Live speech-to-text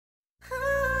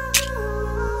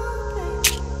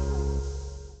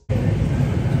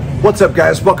What's up,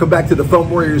 guys? Welcome back to the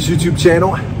Foam Warriors YouTube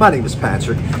channel. My name is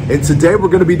Patrick, and today we're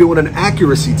going to be doing an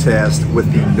accuracy test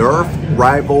with the Nerf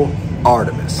rival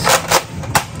Artemis.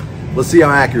 Let's see how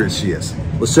accurate she is.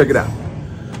 Let's check it out.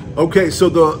 Okay, so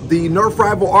the Nerf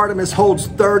rival Artemis holds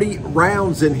 30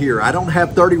 rounds in here. I don't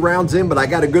have 30 rounds in, but I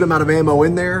got a good amount of ammo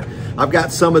in there. I've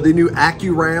got some of the new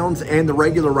Accu rounds and the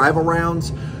regular rival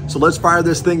rounds. So let's fire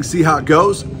this thing, see how it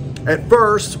goes. At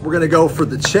first, we're gonna go for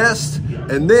the chest,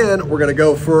 and then we're gonna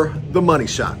go for the money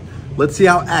shot. Let's see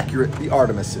how accurate the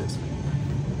Artemis is.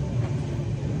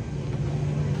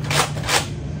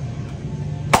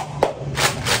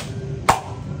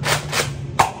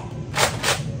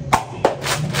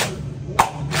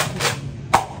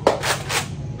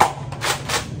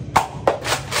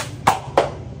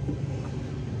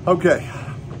 Okay,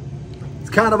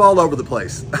 it's kind of all over the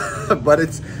place, but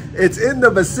it's in the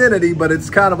vicinity, but it's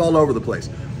kind of all over the place.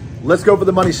 Let's go for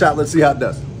the money shot. Let's see how it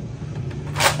does.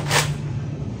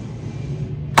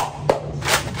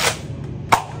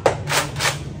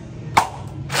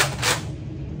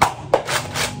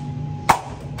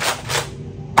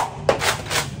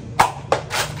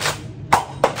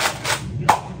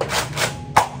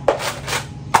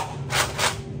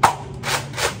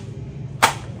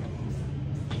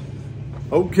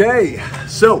 Okay,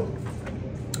 so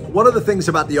one of the things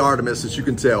about the Artemis, as you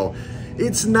can tell,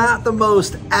 it's not the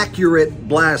most accurate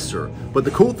blaster, but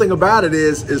the cool thing about it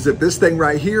is that this thing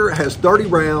right here has 30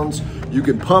 rounds. You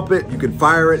can pump it, you can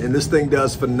fire it, and this thing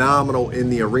does phenomenal in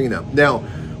the arena. Now,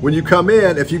 when you come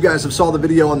in, if you guys have saw the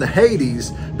video on the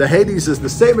Hades is the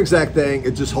same exact thing.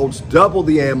 It just holds double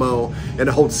the ammo, and it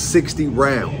holds 60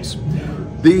 rounds.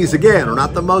 These, again, are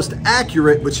not the most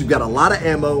accurate, but you've got a lot of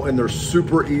ammo, and they're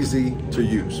super easy to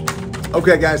use.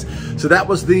 Okay, guys, so that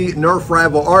was the Nerf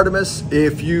rival Artemis.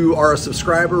 If you are a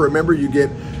subscriber, remember you get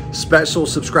special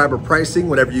subscriber pricing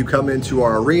whenever you come into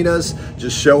our arenas.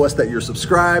 Just show us that you're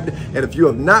subscribed. And if you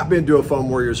have not been to a Foam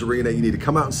Warriors arena, you need to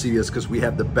come out and see us because we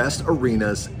have the best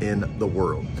arenas in the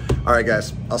world. All right,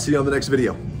 guys, I'll see you on the next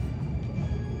video.